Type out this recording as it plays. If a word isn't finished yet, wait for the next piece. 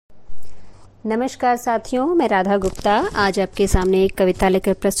नमस्कार साथियों, मैं राधा गुप्ता आज आपके सामने एक कविता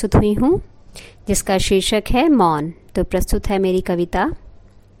लेकर प्रस्तुत हुई हूँ जिसका शीर्षक है मौन। तो प्रस्तुत है मेरी कविता।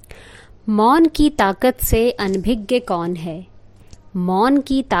 मौन की ताकत से अनभिज्ञ कौन है, मौन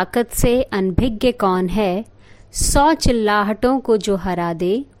की ताकत से अनभिज्ञ कौन है, 100 चिल्लाहटों को जो हरा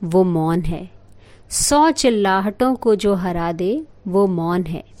दे वो मौन है, 100 चिल्लाहटों को जो हरा दे वो मौन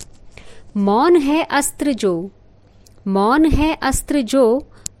है। मौन है अस्त्र जो, मौन है अस्त्र जो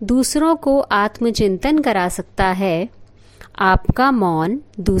दूसरों को आत्मचिंतन करा सकता है। आपका मौन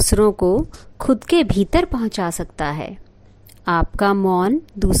दूसरों को खुद के भीतर पहुंचा सकता है, आपका मौन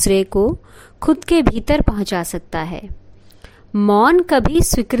दूसरे को खुद के भीतर पहुंचा सकता है। मौन कभी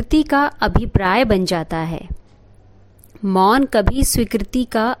स्वीकृति का अभिप्राय बन जाता है, मौन कभी स्वीकृति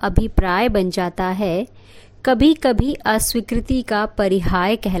का अभिप्राय बन जाता है, कभी कभी अस्वीकृति का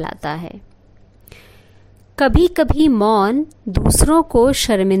परिहाय कहलाता है। कभी कभी मौन दूसरों को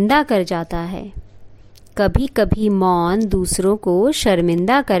शर्मिंदा कर जाता है, कभी कभी मौन दूसरों को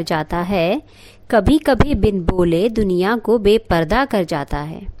शर्मिंदा कर जाता है, कभी कभी बिन बोले दुनिया को बेपर्दा कर जाता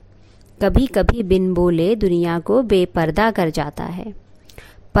है, कभी कभी बिन बोले दुनिया को बेपर्दा कर जाता है।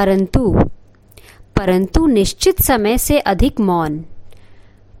 परंतु निश्चित समय से अधिक मौन,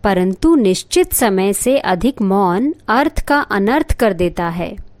 परंतु निश्चित समय से अधिक मौन अर्थ का अनर्थ कर देता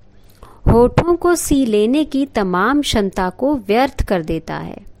है, होठों को सी लेने की तमाम क्षमता को व्यर्थ कर देता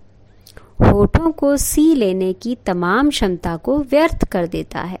है, होठों को सी लेने की तमाम क्षमता को व्यर्थ कर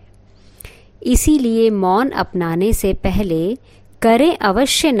देता है। इसीलिए मौन अपनाने से पहले करें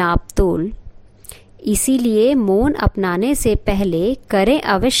अवश्य नाप तोल, इसीलिए मौन अपनाने से पहले करें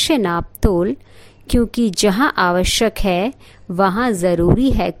अवश्य नाप तोल, क्योंकि जहाँ आवश्यक है वहाँ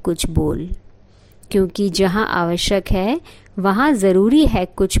ज़रूरी है कुछ बोल, क्योंकि जहाँ आवश्यक है वहाँ ज़रूरी है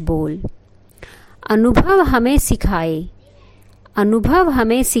कुछ बोल। अनुभव हमें सिखाए, अनुभव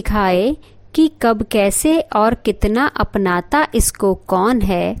हमें सिखाए कि कब कैसे और कितना अपनाता इसको कौन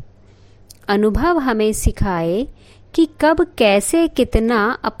है, अनुभव हमें सिखाए कि कब कैसे कितना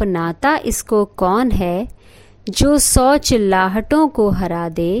अपनाता इसको कौन है। जो 100 चिल्लाहटों को हरा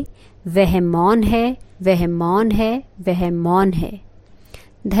दे वह मौन है, वह मौन है, वह मौन है।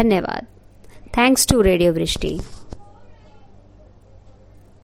 धन्यवाद। थैंक्स टू रेडियो वृष्टि।